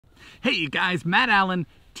Hey you guys, Matt Allen,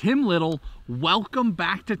 Tim Little, welcome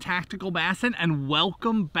back to Tactical Bassin and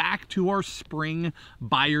welcome back to our Spring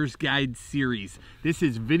Buyer's Guide series. This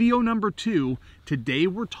is video number 2. Today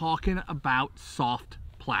we're talking about soft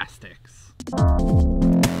plastics.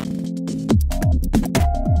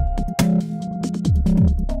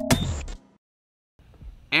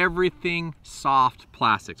 Everything soft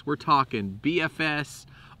plastics. We're talking BFS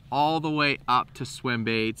all the way up to swim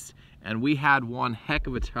baits, and we had one heck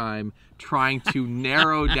of a time trying to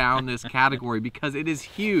narrow down this category because it is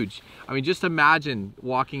huge. I mean, just imagine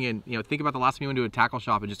walking in, think about the last time you went to a tackle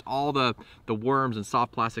shop and just all the worms and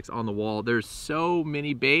soft plastics on the wall. There's so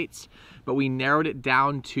many baits, but we narrowed it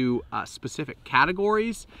down to specific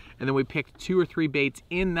categories, and then we picked 2 or 3 baits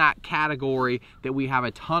in that category that we have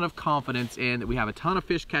a ton of confidence in, that we have a ton of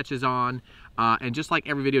fish catches on. And just like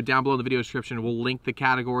every video, down below in the video description, we'll link the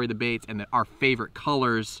category, the baits, and our favorite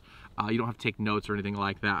colors. You don't have to take notes or anything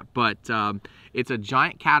like that, but it's a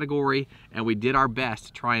giant category, and we did our best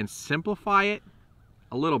to try and simplify it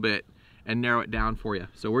a little bit and narrow it down for you.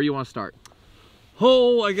 So where do you want to start?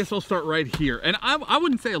 Oh, I guess I'll start right here. And I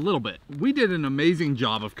wouldn't say a little bit. We did an amazing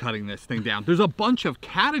job of cutting this thing down. There's a bunch of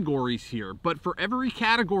categories here, but for every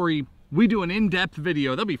category, we do an in-depth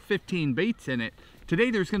video. There'll be 15 baits in it. Today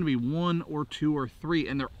there's going to be 1 or 2 or 3,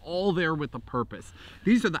 and they're all there with a purpose.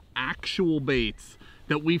 These are the actual baits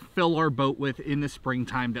that we fill our boat with in the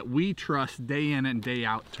springtime that we trust day in and day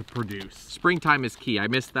out to produce. Springtime is key. I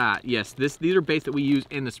missed that. Yes, these are baits that we use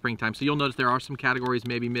in the springtime. So you'll notice there are some categories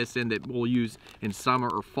maybe missing that we'll use in summer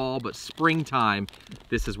or fall, but springtime,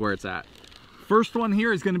 this is where it's at. First one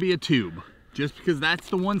here is going to be a tube, just because that's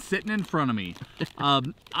the one sitting in front of me.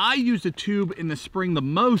 I use a tube in the spring the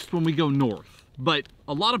most when we go north, but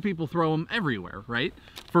a lot of people throw them everywhere, right?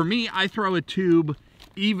 For me, I throw a tube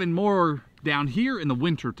even more down here in the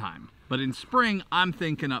winter time, but in spring I'm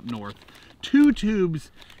thinking up north. 2 tubes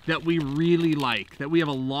that we really like, that we have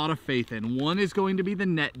a lot of faith in. One is going to be the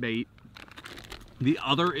net bait, the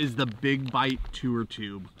other is the Big Bite tour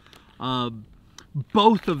tube.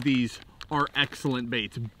 Both of these are excellent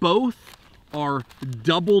baits. Both are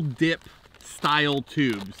double dip style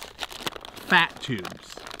tubes, fat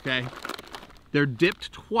tubes, okay? They're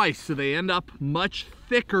dipped twice, so they end up much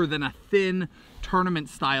thicker than a thin tournament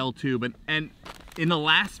style tube, and in the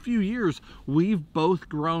last few years we've both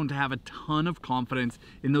grown to have a ton of confidence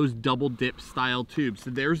in those double dip style tubes. So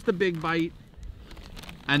there's the Big Bite,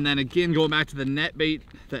 and then again going back to the net bait,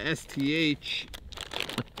 the STH.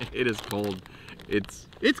 It is cold. It's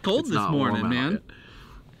cold this morning, man.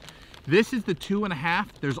 This is the 2.5.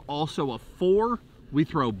 There's also a 4. We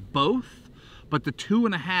throw both, but the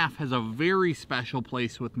 2.5 has a very special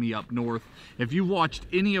place with me up north. If you've watched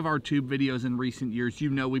any of our tube videos in recent years, you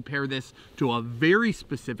know we pair this to a very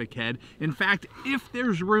specific head. In fact, if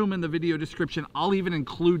there's room in the video description, I'll even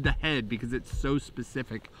include the head because it's so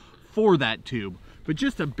specific for that tube. But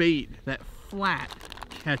just a bait that flat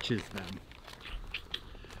catches them.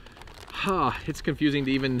 It's confusing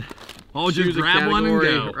to even just grab one and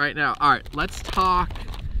go right now. All right, let's talk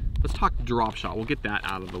drop shot. We'll get that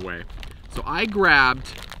out of the way. So I grabbed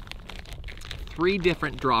 3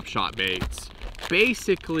 different drop shot baits,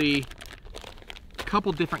 basically a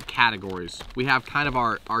couple different categories. We have kind of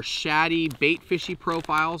our shaddy bait fishy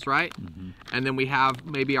profiles, right? And then we have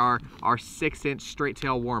maybe our 6-inch straight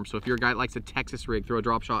tail worm. So if you're a guy that likes a Texas rig, throw a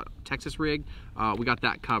drop shot Texas rig, we got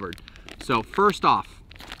that covered. So first off,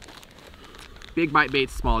 Big Bite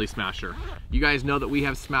Baits Smallie Smasher. You guys know that we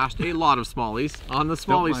have smashed a lot of smallies on the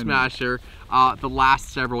Smallie Smasher the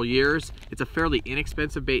last several years. It's a fairly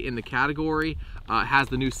inexpensive bait in the category. It has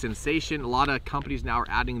the new sensation. A lot of companies now are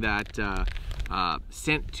adding that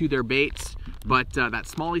scent to their baits, but that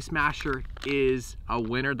Smallie Smasher is a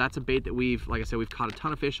winner. That's a bait that we've, like I said, we've caught a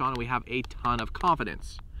ton of fish on, and we have a ton of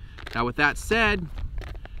confidence. Now with that said,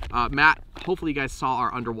 Matt, hopefully you guys saw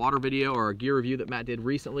our underwater video or our gear review that Matt did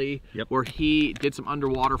recently, where he did some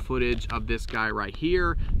underwater footage of this guy right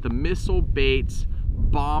here, the Missile Baits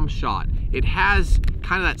Bomb Shot. It has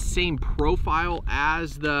kind of that same profile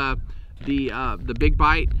as the Big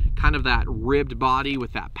Bite, kind of that ribbed body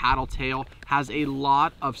with that paddle tail, has a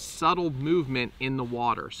lot of subtle movement in the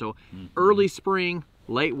water. So early spring,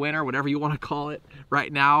 late winter, whatever you want to call it,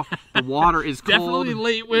 right now the water is cold. Definitely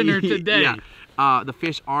late winter today. Yeah. The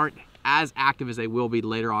fish aren't as active as they will be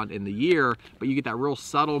later on in the year, but you get that real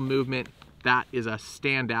subtle movement. That is a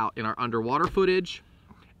standout in our underwater footage.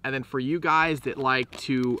 And then for you guys that like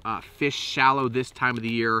to fish shallow this time of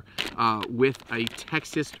the year with a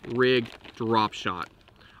Texas rig drop shot.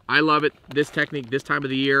 I love it, this technique this time of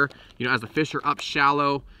the year. As the fish are up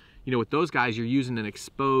shallow, with those guys, you're using an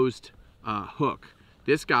exposed hook.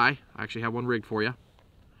 This guy, I actually have one rigged for you.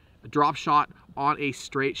 A drop shot on a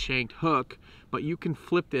straight shanked hook, but you can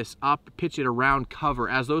flip this up, pitch it around cover.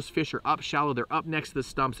 As those fish are up shallow, they're up next to the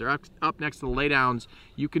stumps, they're up next to the laydowns,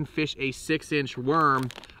 you can fish a 6-inch worm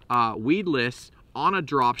weedless on a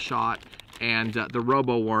drop shot. And the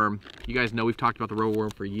robo worm, you guys know we've talked about the robo worm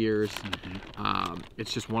for years.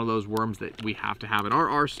 It's just one of those worms that we have to have in our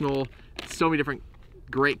arsenal. So many different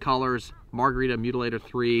great colors. Margarita, Mutilator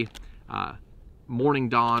 3, Morning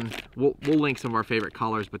Dawn. We'll link some of our favorite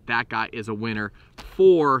colors, but that guy is a winner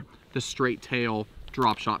for the straight tail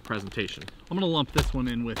drop shot presentation. I'm gonna lump this one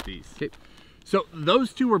in with these. Okay. So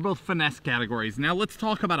those two are both finesse categories. Now let's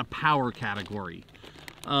talk about a power category.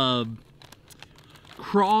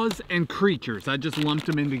 Craws and creatures. I just lumped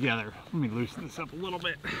them in together. Let me loosen this up a little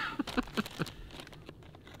bit.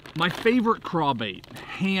 My favorite craw bait,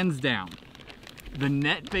 hands down, the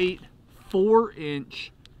net bait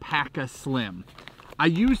 4-inch Paca Slim. I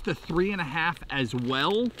use the 3.5 as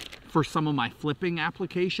well for some of my flipping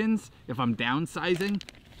applications if I'm downsizing,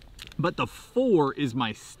 but the 4 is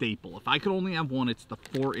my staple. If I could only have one, it's the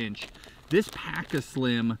 4-inch. This Paca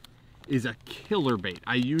Slim is a killer bait.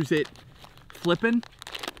 I use it flipping,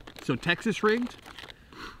 so Texas rigged.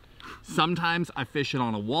 Sometimes I fish it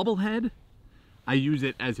on a wobblehead. I use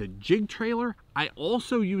it as a jig trailer. I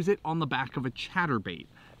also use it on the back of a chatterbait.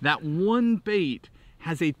 That one bait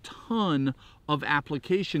has a ton of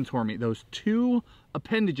applications for me. Those two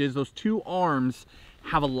appendages, those two arms,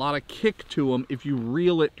 have a lot of kick to them if you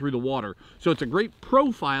reel it through the water. So it's a great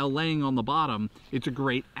profile laying on the bottom. It's a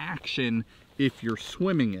great action if you're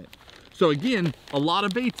swimming it. So again, a lot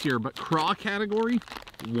of baits here, but craw category,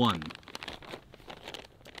 1.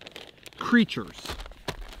 Creatures.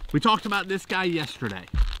 We talked about this guy yesterday.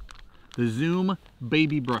 The Zoom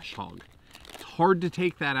Baby Brush Hog. It's hard to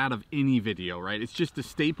take that out of any video, right? It's just a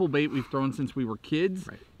staple bait we've thrown since we were kids.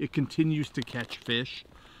 Right. It continues to catch fish.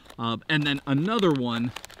 And then another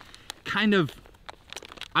one, kind of,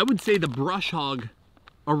 I would say the Brush Hog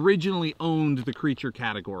originally owned the creature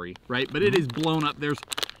category, right? But it is blown up. There's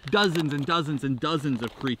dozens and dozens and dozens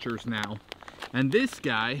of creatures now. And this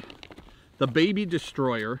guy, the Baby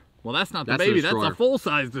Destroyer, well, that's not the baby, that's a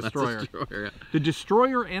full-size destroyer. Yeah. The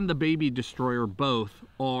Destroyer and the Baby Destroyer both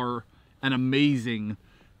are an amazing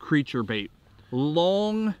creature bait.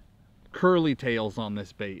 Long curly tails on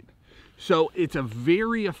this bait. So it's a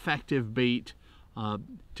very effective bait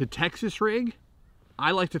to Texas rig.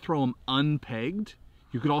 I like to throw them unpegged.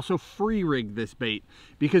 You could also free rig this bait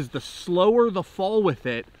because the slower the fall with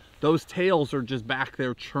it, those tails are just back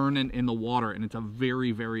there churning in the water, and it's a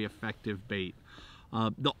very, very effective bait.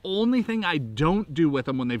 The only thing I don't do with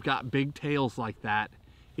them when they've got big tails like that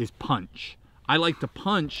is punch. I like to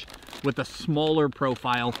punch with a smaller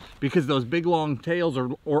profile because those big long tails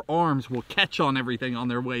or arms will catch on everything on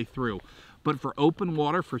their way through. But for open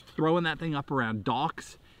water, for throwing that thing up around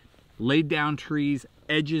docks, laid down trees,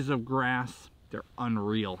 edges of grass, they're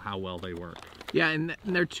unreal how well they work. Yeah, and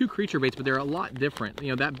they're two creature baits, but they're a lot different.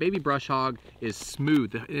 You know, that Baby Brush Hog is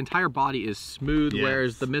smooth. The entire body is smooth, yes.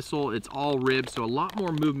 Whereas the Missile, it's all ribbed, so a lot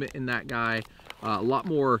more movement in that guy, a lot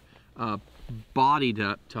more body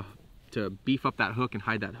to beef up that hook and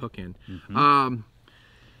hide that hook in.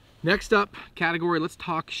 Next up category, let's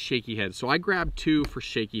talk shaky heads. So I grabbed 2 for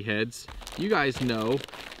shaky heads. You guys know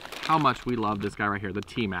how much we love this guy right here, the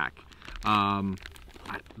T-Mac.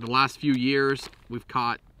 The last few years, we've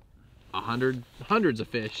caught hundreds of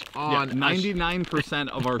fish on 99%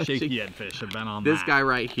 of our shaky head fish have been on this guy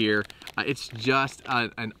right here. It's just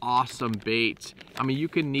an awesome bait. I mean, you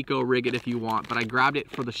can Nico rig it if you want, but I grabbed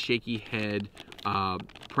it for the shaky head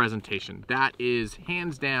presentation. That is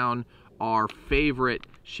hands down our favorite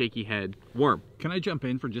shaky head worm. Can I jump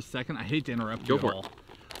in for just a second? I hate to interrupt you. Go for it.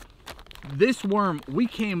 This worm, we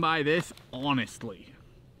came by this honestly.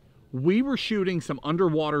 We were shooting some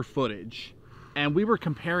underwater footage and we were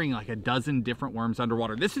comparing like a dozen different worms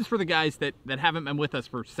underwater. This is for the guys that haven't been with us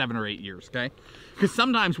for 7 or 8 years, okay? Because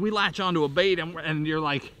sometimes we latch onto a bait and you're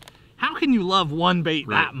like, how can you love one bait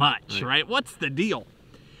that much, right? What's the deal?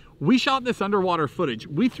 We shot this underwater footage.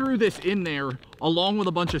 We threw this in there along with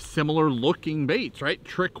a bunch of similar looking baits, right?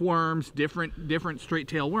 Trick worms, different straight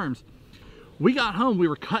tail worms. We got home, we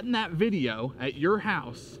were cutting that video at your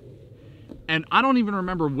house, and I don't even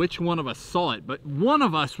remember which one of us saw it, but one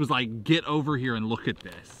of us was like, get over here and look at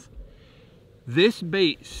this. This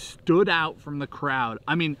bait stood out from the crowd.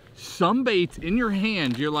 I mean, some baits in your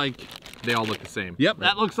hand, you're like... They all look the same. Yep, right?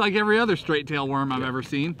 That looks like every other straight tail worm I've ever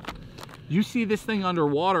seen. You see this thing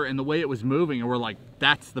underwater and the way it was moving, and we're like,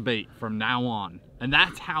 that's the bait from now on. And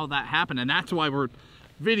that's how that happened. And that's why we're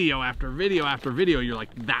video after video after video, you're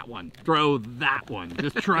like, that one, throw that one.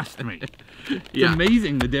 Just trust me. It's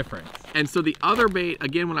amazing the difference. And so the other bait,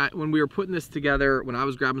 again, when we were putting this together, when I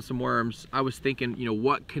was grabbing some worms, I was thinking, you know,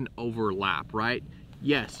 what can overlap, right?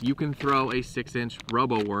 Yes, you can throw a 6-inch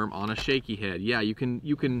robo worm on a shaky head. Yeah, you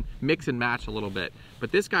can mix and match a little bit.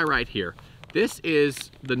 But this guy right here, this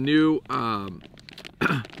is the new,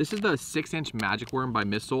 this is the 6-inch magic worm by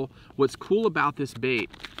Missile. What's cool about this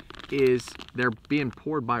bait is they're being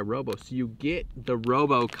poured by Robo, so you get the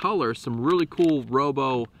Robo colors, some really cool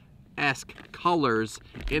Robo-esque colors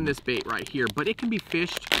in this bait right here. But it can be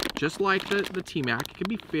fished just like the T-Mac. It can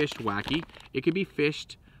be fished wacky. It can be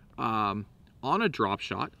fished on a drop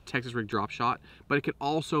shot, Texas rig drop shot, but it could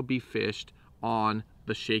also be fished on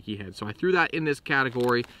the shaky head. So I threw that in this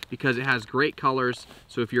category because it has great colors.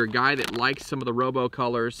 So if you're a guy that likes some of the Robo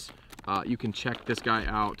colors, you can check this guy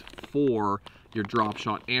out for your drop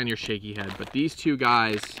shot and your shaky head. But these two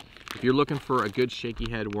guys, if you're looking for a good shaky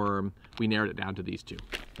head worm, we narrowed it down to these two.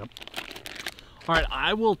 Yep. All right,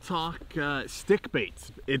 I will talk stick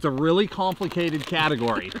baits. It's a really complicated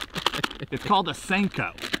category. It's called a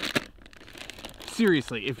senko.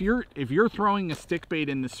 Seriously, if you're throwing a stick bait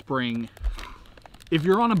in the spring, if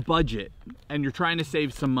you're on a budget and you're trying to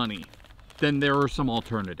save some money, then there are some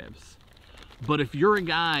alternatives. But if you're a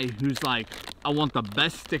guy who's like, I want the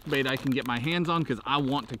best stick bait I can get my hands on because I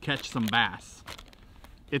want to catch some bass,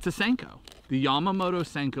 it's a senko. The Yamamoto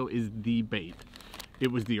senko is the bait.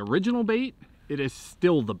 It was the original bait. It is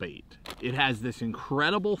still the bait. It has this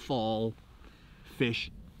incredible fall.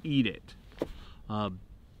 Fish eat it.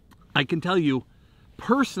 I can tell you,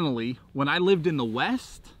 personally, when I lived in the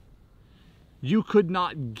West, you could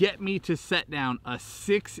not get me to set down a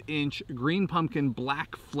 6-inch green pumpkin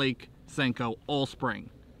black flake senko all spring.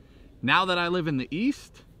 Now that I live in the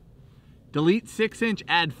East, delete 6-inch,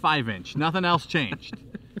 add 5-inch. Nothing else changed.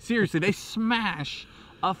 Seriously, they smash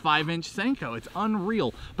a 5-inch senko. It's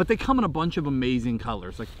unreal. But they come in a bunch of amazing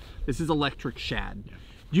colors. Like, this is electric shad.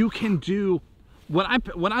 You can do, when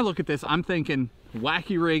I look at this, I'm thinking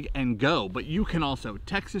wacky rig and go, but you can also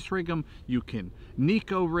Texas rig them, you can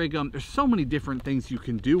Nico rig them. There's so many different things you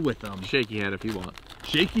can do with them. Shaky head if you want.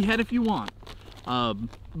 Shaky head if you want.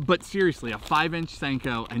 But seriously, a 5-inch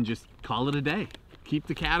senko and just call it a day. Keep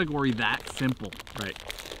the category that simple. Right.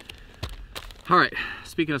 All right,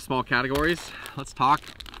 speaking of small categories, let's talk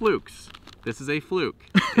Flukes. This is a fluke.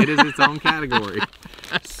 It is its own category.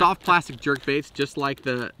 Soft plastic jerk baits, just like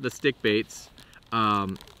the stick baits.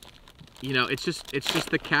 You know, it's just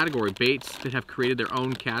the category. Baits that have created their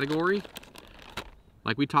own category.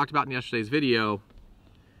 Like we talked about in yesterday's video,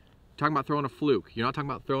 talking about throwing a fluke. You're not talking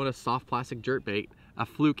about throwing a soft plastic jerk bait. A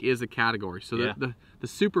fluke is a category. So yeah. the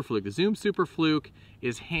super fluke, the Zoom super fluke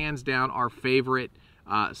is hands down our favorite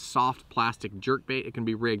soft plastic jerk bait. It can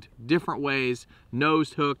be rigged different ways,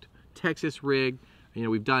 nose hooked, Texas rigged. You know,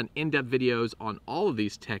 we've done in-depth videos on all of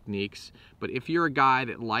these techniques, but if you're a guy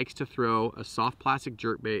that likes to throw a soft plastic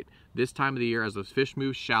jerkbait this time of the year as those fish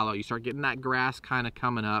move shallow, you start getting that grass kind of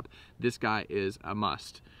coming up, this guy is a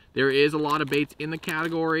must. There is a lot of baits in the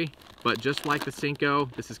category, but just like the Senko,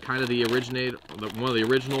 this is kind of one of the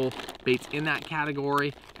original baits in that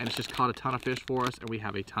category, and it's just caught a ton of fish for us, and we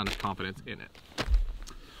have a ton of confidence in it.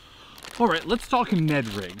 All right, let's talk Ned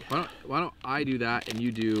rig. Why don't I do that and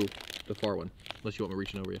you do the far one? Unless you want me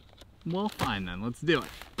reaching over you. Well, fine then, let's do it.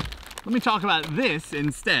 Let me talk about this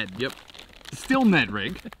instead. Yep. Still Ned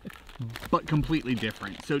rig, but completely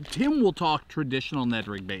different. So Tim will talk traditional Ned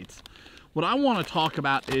rig baits. What I want to talk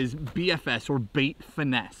about is BFS, or Bait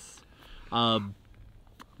Finesse.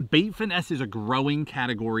 Bait Finesse is a growing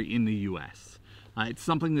category in the US. It's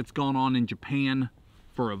something that's gone on in Japan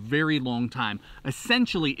for a very long time.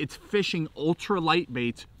 Essentially, it's fishing ultralight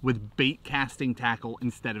baits with bait casting tackle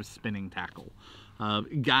instead of spinning tackle.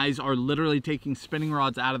 Guys are literally taking spinning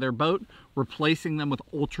rods out of their boat, replacing them with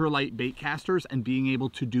ultralight bait casters, and being able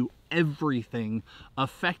to do everything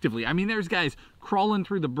effectively. I mean, there's guys crawling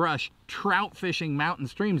through the brush, trout fishing mountain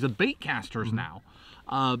streams with bait casters now.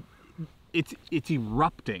 It's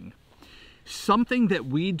erupting. Something that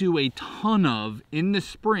we do a ton of in the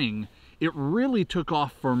spring, it really took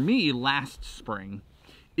off for me last spring,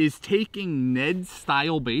 is taking Ned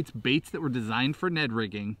style baits, baits that were designed for Ned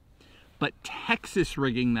rigging, but Texas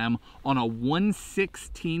rigging them on a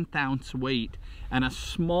 1/16 ounce weight and a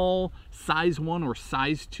small size 1 or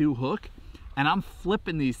size 2 hook. And I'm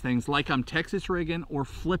flipping these things like I'm Texas rigging or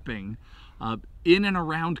flipping in and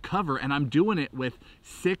around cover. And I'm doing it with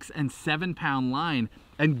 6 and 7 pound line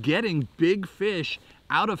and getting big fish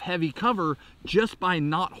out of heavy cover just by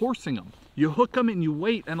not horsing them. You hook them and you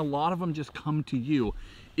wait, and a lot of them just come to you.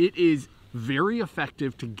 It is very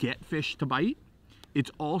effective to get fish to bite.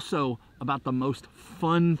 It's also about the most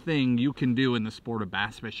fun thing you can do in the sport of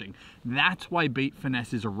bass fishing. That's why Bait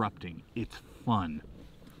Finesse is erupting. It's fun.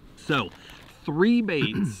 So, 3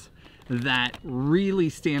 baits that really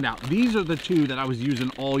stand out. These are the 2 that I was using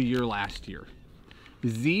all year last year.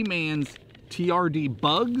 Z-Man's TRD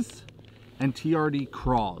Bugs and TRD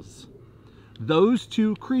Craws. Those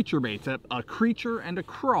 2 creature baits, a creature and a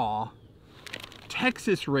craw,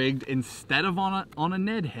 Texas rigged instead of on a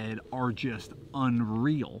Ned head, are just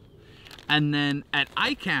unreal. And then at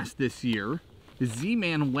iCast this year,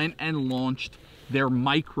 Z-Man went and launched their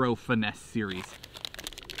Micro Finesse series.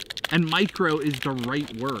 And micro is the right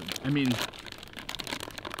word. I mean,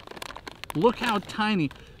 look how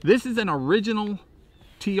tiny. This is an original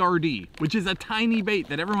TRD, which is a tiny bait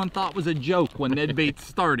that everyone thought was a joke when Ned Baits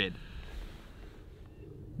started.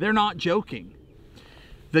 They're not joking.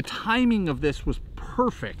 The timing of this was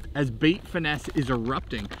perfect as Bait Finesse is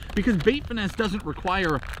erupting, because Bait Finesse doesn't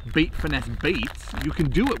require Bait Finesse baits. You can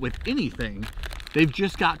do it with anything. They've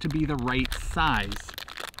just got to be the right size.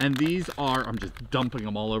 And these are, I'm just dumping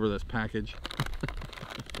them all over this package,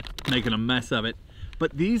 making a mess of it.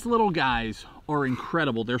 But these little guys are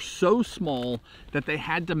incredible. They're so small that they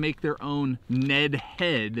had to make their own Ned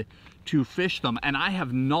head to fish them. And I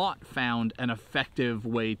have not found an effective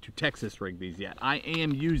way to Texas rig these yet. I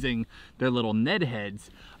am using their little Ned heads,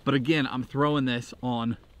 but again, I'm throwing this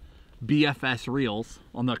on BFS reels,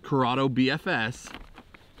 on the Corrado BFS,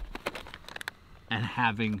 and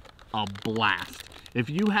having a blast. If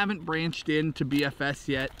you haven't branched into BFS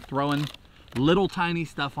yet, throwing little tiny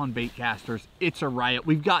stuff on bait casters, it's a riot.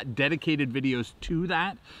 We've got dedicated videos to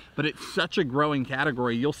that, but it's such a growing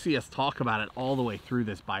category. You'll see us talk about it all the way through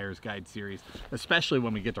this buyer's guide series, especially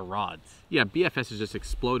when we get to rods. Yeah, BFS has just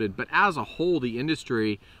exploded, but as a whole, the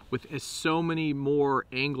industry, with so many more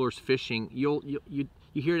anglers fishing, you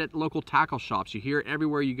hear it at local tackle shops, you hear it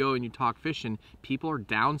everywhere you go and you talk fishing, people are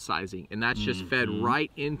downsizing, and that's just fed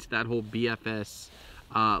right into that whole BFS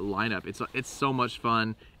lineup. It's so much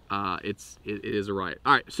fun. It is a riot.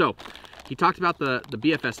 All right, so he talked about the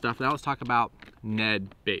BFS stuff. Now let's talk about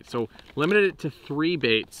Ned bait. So limited it to 3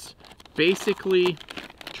 baits, basically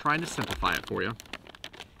trying to simplify it for you.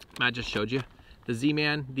 Matt just showed you the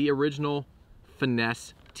Z-Man, the original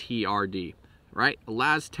Finesse TRD, right?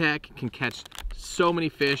 Laztec can catch so many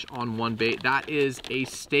fish on one bait. That is a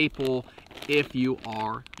staple if you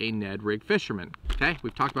are a Ned rig fisherman, okay?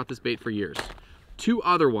 We've talked about this bait for years. 2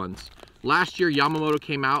 other ones. Last year, Yamamoto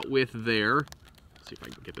came out with their, let's see if I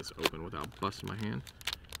can get this open without busting my hand.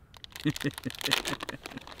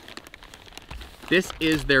 This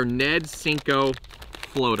is their Ned Senko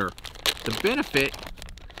floater. The benefit,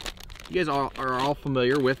 you guys are all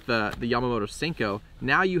familiar with the Yamamoto Senko.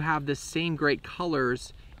 Now you have the same great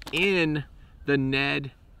colors in the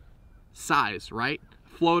Ned size, right?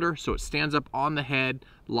 Floater, so it stands up on the head,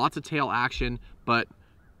 lots of tail action, but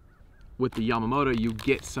with the Yamamoto, you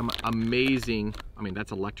get some amazing, I mean,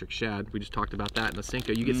 that's electric shad. We just talked about that in the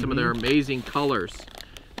Senko. You get some of their amazing colors.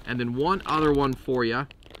 And then one other one for you.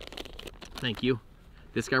 Thank you.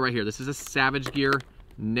 This guy right here. This is a Savage Gear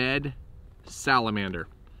Ned Salamander.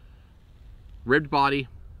 Ribbed body,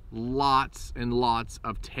 lots and lots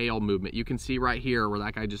of tail movement. You can see right here where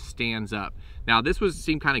that guy just stands up. Now, this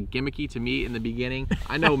seemed kind of gimmicky to me in the beginning.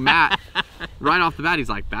 I know Matt, right off the bat, he's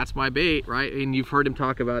like, that's my bait, right? And you've heard him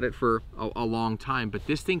talk about it for a long time, but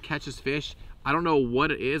this thing catches fish. I don't know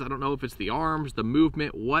what it is. I don't know if it's the arms, the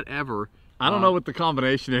movement, whatever. I don't know what the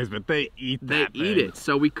combination is, but they eat that thing. They eat it.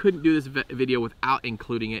 So we couldn't do this video without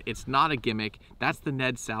including it. It's not a gimmick. That's the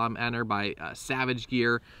Ned Salamander by Savage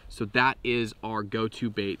Gear. So that is our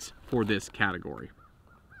go-to baits for this category.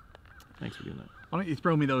 Thanks for doing that. Why don't you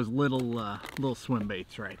throw me those little swim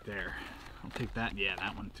baits right there? I'll take that. Yeah,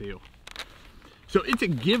 that one too. So it's a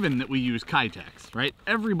given that we use Kitex, right?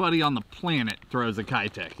 Everybody on the planet throws a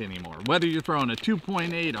Kitex anymore. Whether you're throwing a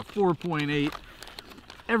 2.8, a 4.8,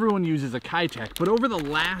 everyone uses a Kitex. But over the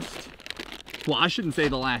last, well, I shouldn't say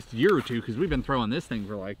the last year or two, because we've been throwing this thing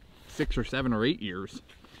for like 6 or 7 or 8 years.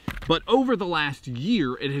 But over the last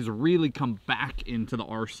year, it has really come back into the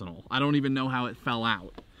arsenal. I don't even know how it fell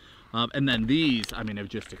out. And then these, I mean, have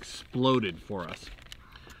just exploded for us.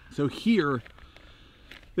 So here,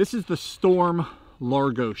 this is the Storm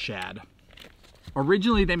Largo Shad.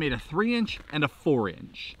 Originally, they made a 3-inch and a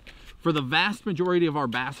 4-inch. For the vast majority of our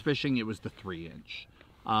bass fishing, it was the 3-inch.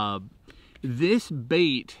 This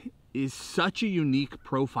bait is such a unique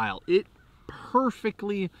profile. It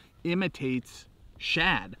perfectly imitates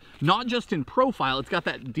shad. Not just in profile, it's got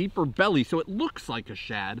that deeper belly, so it looks like a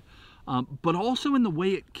shad, but also in the way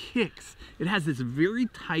it kicks. It has this very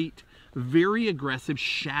tight very aggressive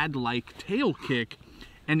shad-like tail kick,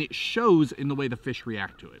 and it shows in the way the fish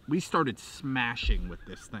react to it. We started smashing with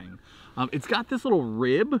this thing. It's got this little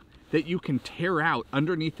rib that you can tear out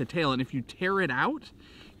underneath the tail, and if you tear it out,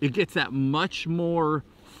 it gets that much more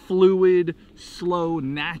fluid, slow,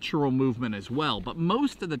 natural movement as well. But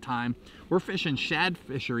most of the time, we're fishing shad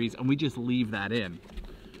fisheries and we just leave that in.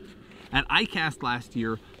 At iCast last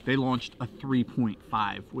year, they launched a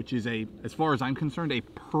 3.5, which is as far as I'm concerned, a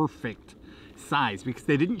perfect size because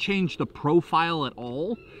they didn't change the profile at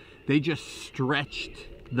all. They just stretched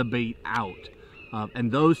the bait out.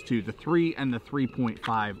 And those two, the 3 and the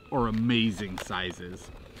 3.5, are amazing sizes.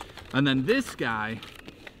 And then this guy,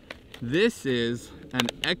 this is an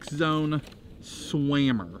X-Zone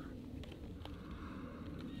Swammer.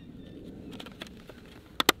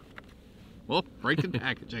 Well, breaking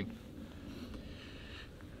packaging.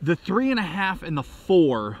 The 3.5 and the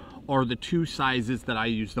 4 are the two sizes that I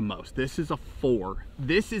use the most. This is a 4.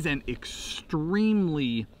 This is an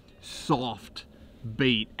extremely soft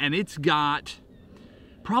bait, and it's got,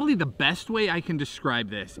 probably the best way I can describe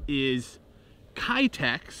this is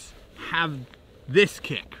Kitex have this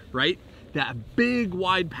kick, right? That big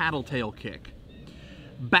wide paddle tail kick.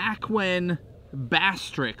 Back when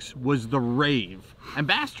Bastrix was the rave, and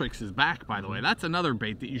Bastrix is back, by the way. That's another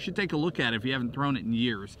bait that you should take a look at if you haven't thrown it in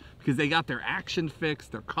years, because they got their action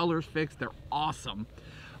fixed, their colors fixed, they're awesome.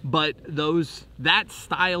 But that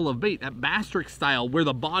style of bait, that Bastrix style, where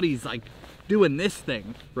the body's like doing this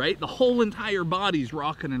thing, right? The whole entire body's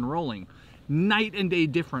rocking and rolling. Night and day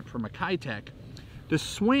different from a Kitech. The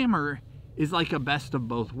Swammer is like a best of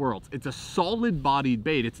both worlds. It's a solid bodied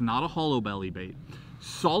bait. It's not a hollow belly bait.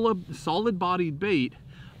 Solid bodied bait,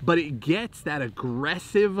 but it gets that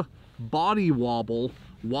aggressive body wobble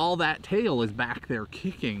while that tail is back there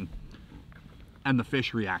kicking, and the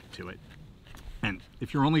fish react to it. And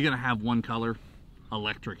if you're only gonna have one color,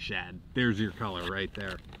 electric shad, there's your color right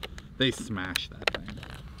there. They smash that thing.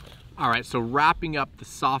 All right, so wrapping up the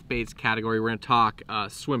soft baits category, we're gonna talk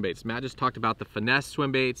swim baits. Matt just talked about the finesse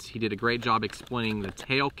swim baits. He did a great job explaining the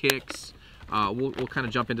tail kicks. We'll kind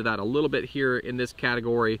of jump into that a little bit here in this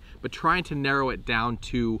category, but trying to narrow it down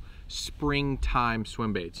to springtime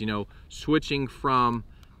swim baits. You know, switching from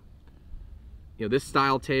this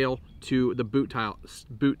style tail to the boot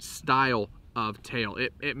style of tail.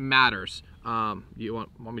 It matters. You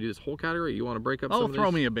want me to do this whole category? You want to break up some of throw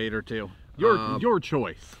this? me a bait or two. Your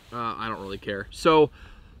choice. I don't really care. So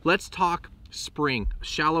let's talk spring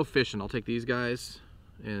shallow fishing. I'll take these guys.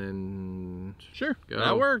 And sure, go.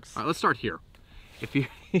 That works. All right, let's start here. If you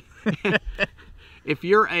if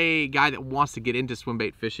you're a guy that wants to get into swim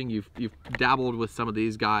bait fishing, you've dabbled with some of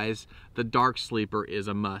these guys, the dark sleeper is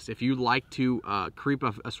a must. If you like to creep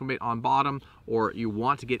a swim bait on bottom, or you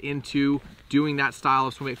want to get into doing that style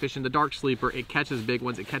of swim bait fishing, the dark sleeper, it catches big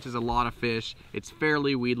ones, it catches a lot of fish, it's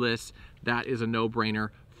fairly weedless. That is a no-brainer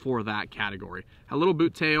for that category. A little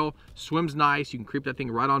boot tail, swims nice, you can creep that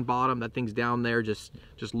thing right on bottom, that thing's down there just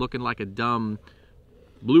looking like a dumb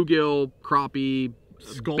bluegill, crappie,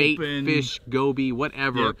 bait fish, goby,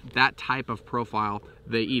 whatever. Yep. That type of profile,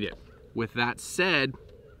 they eat it. With that said,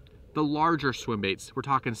 the larger swim baits, we're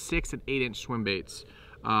talking 6 and 8 inch swim baits.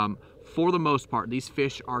 For the most part, these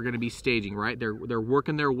fish are going to be staging, right? They're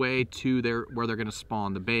working their way to where they're going to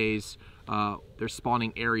spawn, the bays, their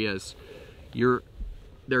spawning areas.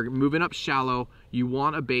 They're moving up shallow. You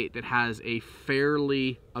want a bait that has a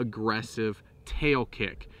fairly aggressive tail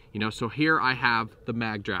kick. So here I have the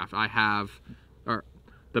mag draft. I have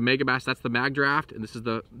the Mega Bass, that's the mag draft, and this is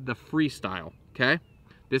the freestyle, okay?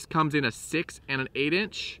 This comes in a 6 and an 8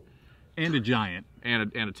 inch. And a giant. And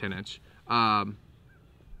a 10 inch.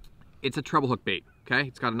 It's a treble hook bait, okay?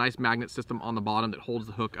 It's got a nice magnet system on the bottom that holds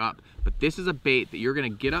the hook up. But this is a bait that you're gonna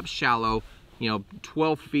get up shallow,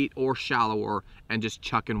 12 feet or shallower, and just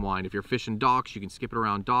chuck and wind. If you're fishing docks, you can skip it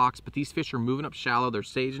around docks, but these fish are moving up shallow, they're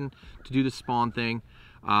staging to do the spawn thing.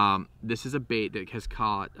 This is a bait that has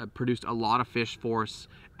produced a lot of fish for us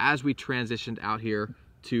as we transitioned out here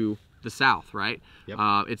to the south, right? Yep.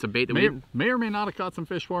 It's a bait that may or may not have caught some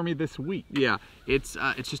fish for me this week. Yeah, it's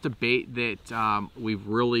just a bait that we've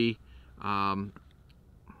really jived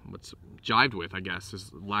with, I guess,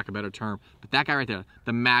 is lack of a better term. But that guy right there,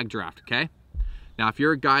 the mag draft, okay? Now, if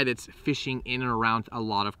you're a guy that's fishing in and around a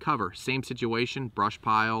lot of cover, same situation, brush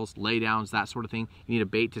piles, laydowns, that sort of thing, you need a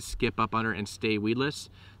bait to skip up under and stay weedless.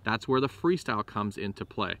 That's where the freestyle comes into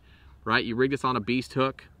play, right? You rig this on a beast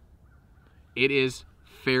hook, it is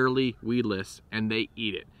fairly weedless, and they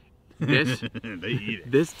eat it. They eat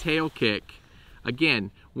it. This tail kick,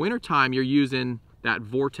 again, wintertime, you're using that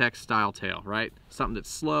vortex style tail, right? Something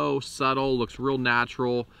that's slow, subtle, looks real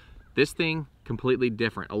natural. This thing, completely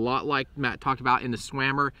different. A lot like Matt talked about in the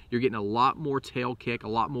swammer, you're getting a lot more tail kick, a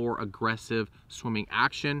lot more aggressive swimming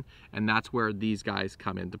action, and that's where these guys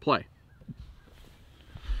come into play.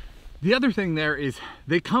 The other thing there is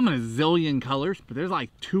they come in a zillion colors, but there's like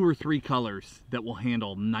 2 or 3 colors that will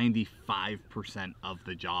handle 95% of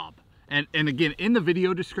the job. And again, in the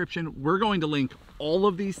video description, we're going to link all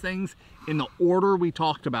of these things in the order we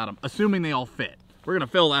talked about them, assuming they all fit. We're gonna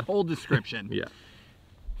fill that whole description. Yeah.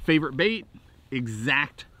 Favorite bait,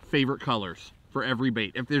 exact favorite colors for every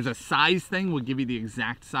bait. If there's a size thing, we'll give you the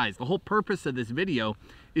exact size. The whole purpose of this video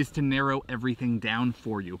is to narrow everything down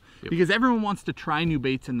for you. Yep. Because everyone wants to try new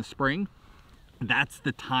baits in the spring. That's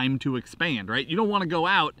the time to expand, right? You don't want to go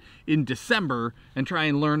out in December and try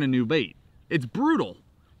and learn a new bait. It's brutal.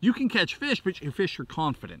 You can catch fish, but you fish your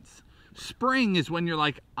confidence. Spring is when you're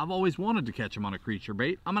like, I've always wanted to catch them on a creature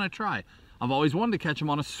bait. I'm gonna try. I've always wanted to catch them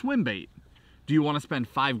on a swim bait. Do you want to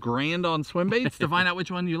spend $5 grand on swim baits to find out which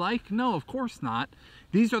one you like? No, of course not.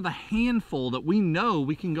 These are the handful that we know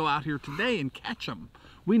we can go out here today and catch them.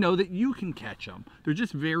 We know that you can catch them. They're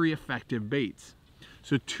just very effective baits.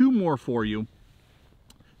 So 2 more for you.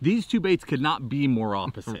 These 2 baits could not be more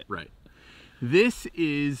opposite. Right. This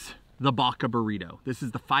is the Baka Burrito. This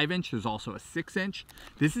is the 5-inch. There's also a 6-inch.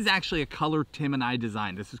 This is actually a color Tim and I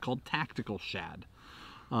designed. This is called Tactical Shad.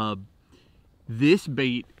 This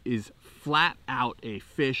bait is flat out a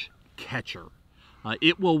fish catcher.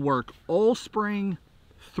 It will work all spring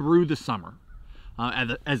through the summer.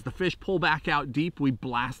 As the fish pull back out deep, we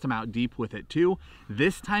blast them out deep with it too.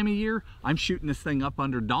 This time of year, I'm shooting this thing up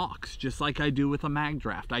under docks, just like I do with a mag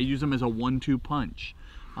draft. I use them as a 1-2 punch.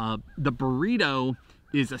 The Burrito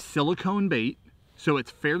is a silicone bait, so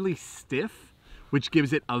it's fairly stiff, which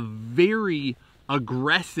gives it a very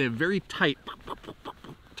aggressive, very tight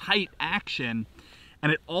action,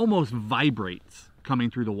 and it almost vibrates coming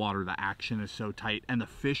through the water. The action is so tight, and the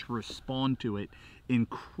fish respond to it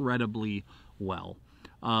incredibly well.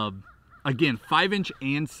 Again, 5-inch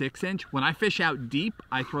and 6-inch. When I fish out deep,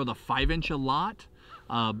 I throw the 5-inch a lot.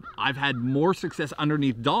 I've had more success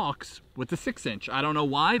underneath docks with the 6-inch. I don't know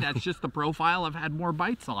why. That's just the profile I've had more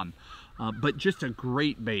bites on. But just a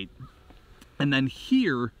great bait. And then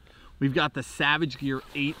here, we've got the Savage Gear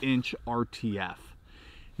 8-inch RTF.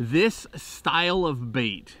 This style of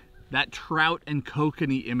bait, that trout and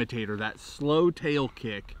kokanee imitator, that slow tail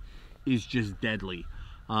kick, is just deadly.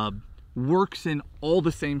 Works in all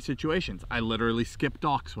the same situations. I literally skip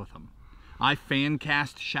docks with them. I fan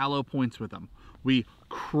cast shallow points with them. We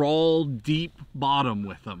crawl deep bottom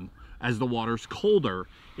with them as the water's colder.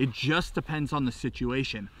 It just depends on the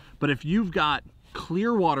situation. But if you've got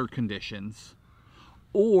clear water conditions,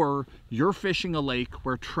 or you're fishing a lake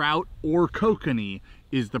where trout or kokanee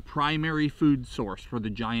is the primary food source for the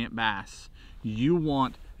giant bass, you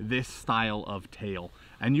want this style of tail.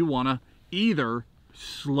 And you want to either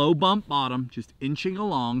slow bump bottom, just inching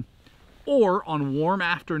along, or on warm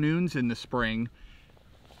afternoons in the spring,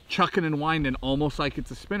 chucking and winding almost like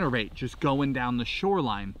it's a spinnerbait, just going down the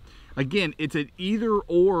shoreline. Again, it's an either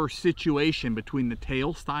or situation between the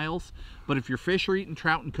tail styles, but if your fish are eating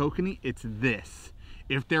trout and kokanee, it's this.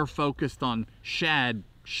 If they're focused on shad,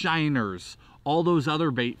 shiners, all those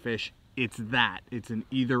other bait fish, it's that. It's an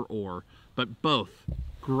either or, but both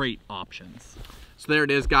great options. So there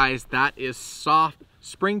it is, guys. That is soft,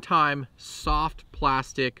 springtime, soft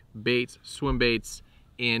plastic baits, swim baits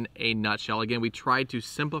in a nutshell. Again, we tried to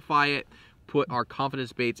simplify it, put our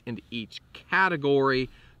confidence baits into each category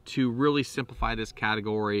to really simplify this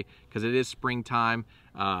category, because it is springtime.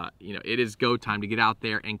 You know, it is go time to get out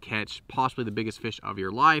there and catch possibly the biggest fish of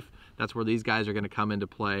your life. That's where these guys are going to come into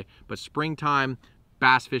play. But springtime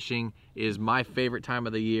bass fishing is my favorite time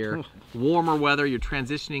of the year. Warmer weather, you're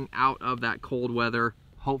transitioning out of that cold weather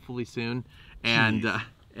hopefully soon, and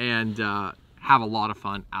have a lot of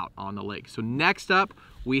fun out on the lake. So next up,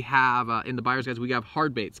 we have in the buyer's guides, we have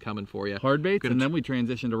hard baits coming for you. Hard baits, and then we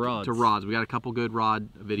transition to rods. We got a couple good rod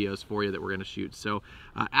videos for you that we're going to shoot. So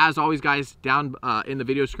as always, guys, down in the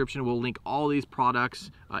video description, we'll link all these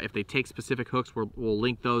products. If they take specific hooks, we'll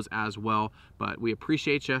link those as well. But we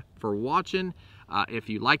appreciate you for watching. If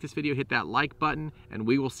you like this video, hit that like button, and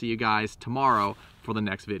we will see you guys tomorrow for the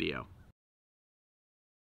next video.